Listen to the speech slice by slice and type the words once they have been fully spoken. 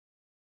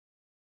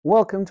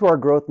Welcome to our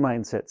Growth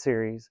Mindset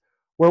series,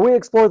 where we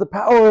explore the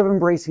power of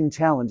embracing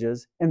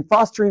challenges and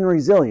fostering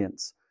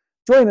resilience.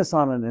 Join us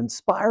on an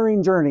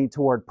inspiring journey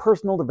toward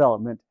personal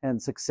development and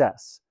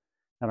success.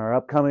 In our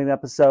upcoming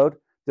episode,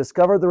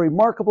 discover the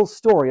remarkable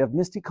story of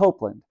Misty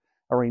Copeland,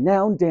 a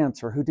renowned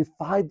dancer who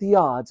defied the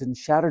odds and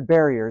shattered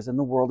barriers in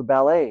the world of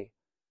ballet.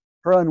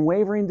 Her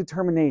unwavering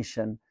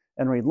determination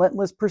and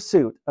relentless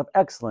pursuit of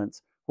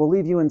excellence will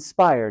leave you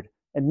inspired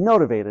and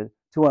motivated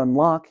to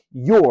unlock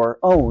your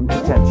own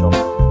potential.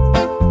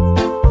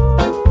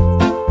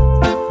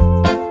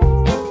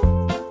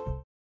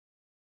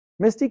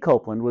 Misty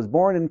Copeland was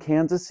born in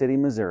Kansas City,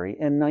 Missouri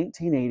in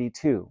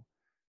 1982.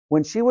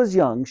 When she was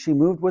young, she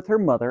moved with her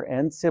mother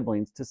and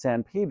siblings to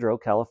San Pedro,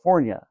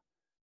 California.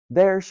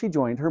 There, she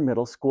joined her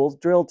middle school's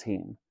drill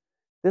team.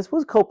 This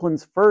was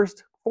Copeland's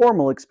first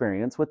formal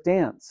experience with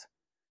dance,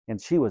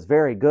 and she was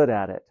very good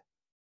at it.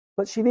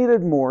 But she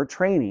needed more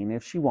training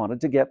if she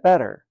wanted to get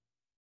better.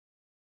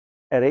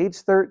 At age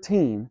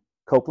 13,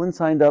 Copeland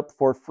signed up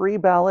for free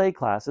ballet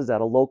classes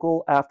at a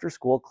local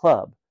after-school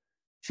club.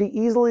 She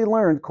easily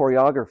learned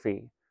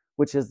choreography,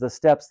 which is the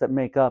steps that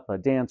make up a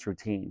dance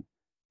routine,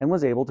 and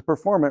was able to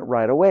perform it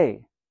right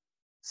away.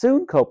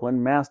 Soon,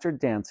 Copeland mastered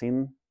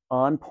dancing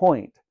on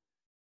point.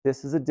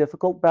 This is a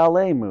difficult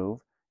ballet move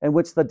in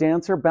which the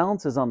dancer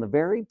balances on the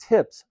very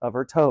tips of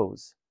her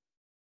toes.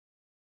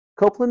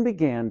 Copeland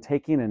began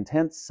taking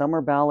intense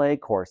summer ballet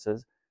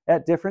courses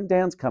at different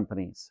dance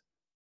companies.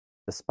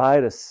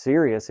 Despite a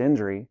serious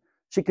injury,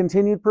 she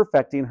continued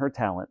perfecting her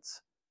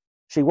talents.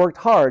 She worked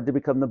hard to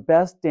become the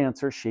best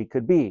dancer she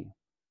could be.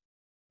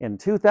 In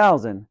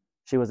 2000,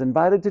 she was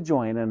invited to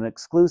join an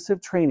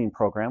exclusive training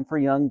program for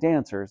young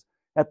dancers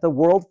at the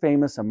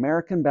world-famous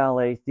American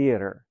Ballet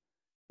Theater.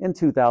 In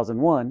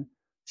 2001,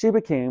 she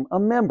became a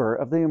member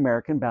of the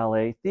American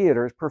Ballet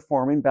Theater's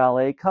Performing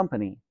Ballet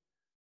Company,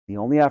 the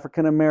only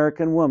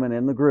African-American woman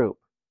in the group.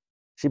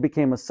 She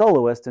became a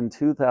soloist in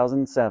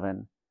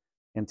 2007.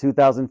 In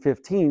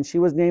 2015, she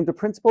was named a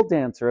principal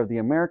dancer of the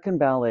American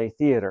Ballet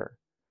Theater.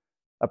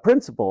 A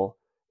principal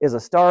is a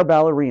star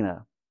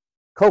ballerina.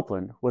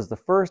 Copeland was the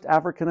first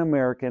African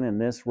American in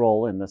this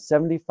role in the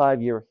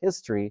 75-year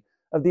history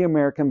of the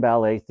American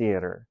Ballet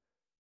Theater.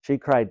 She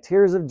cried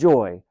tears of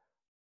joy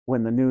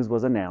when the news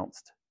was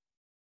announced.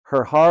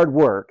 Her hard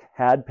work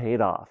had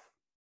paid off.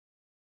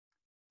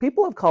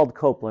 People have called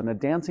Copeland a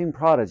dancing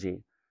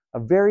prodigy,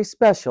 a very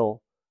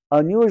special,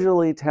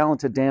 unusually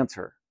talented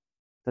dancer.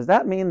 Does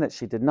that mean that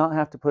she did not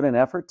have to put in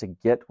effort to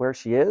get where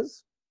she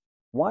is?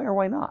 Why or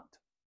why not?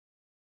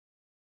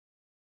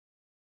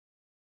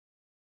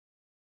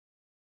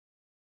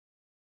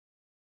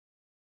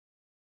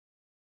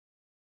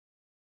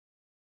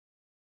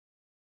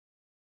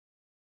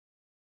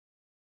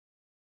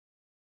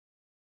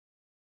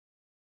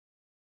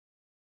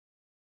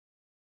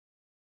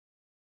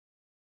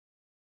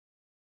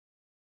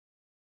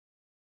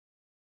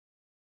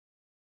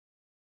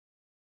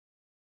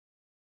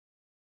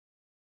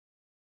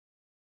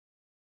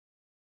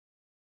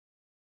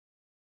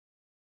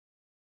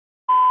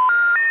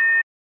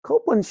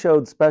 Copeland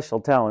showed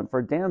special talent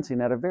for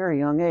dancing at a very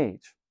young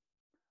age.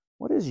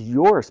 What is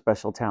your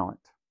special talent?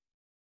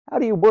 How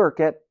do you work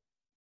at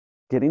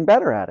getting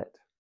better at it?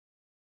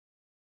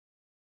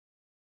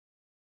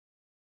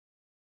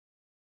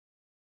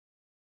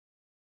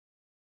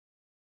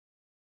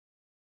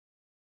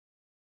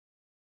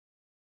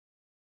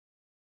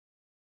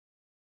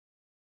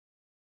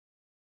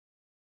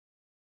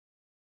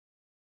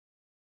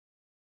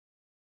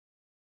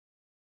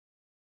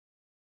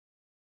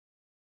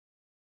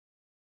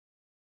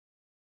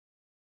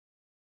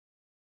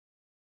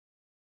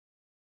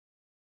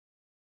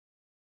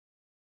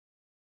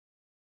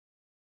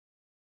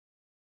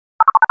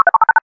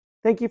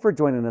 Thank you for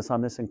joining us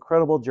on this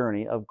incredible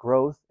journey of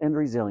growth and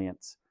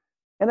resilience.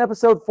 In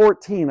episode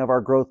 14 of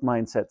our Growth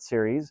Mindset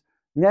series,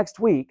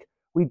 next week,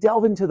 we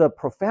delve into the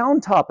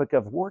profound topic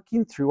of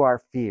working through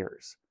our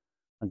fears,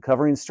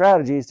 uncovering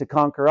strategies to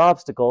conquer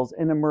obstacles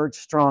and emerge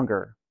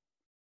stronger.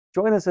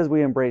 Join us as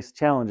we embrace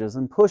challenges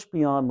and push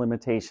beyond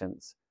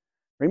limitations.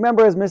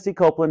 Remember, as Misty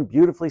Copeland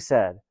beautifully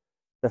said,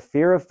 the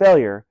fear of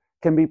failure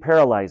can be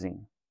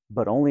paralyzing,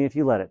 but only if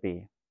you let it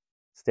be.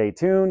 Stay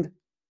tuned,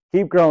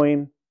 keep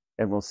growing,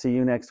 and we'll see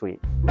you next week.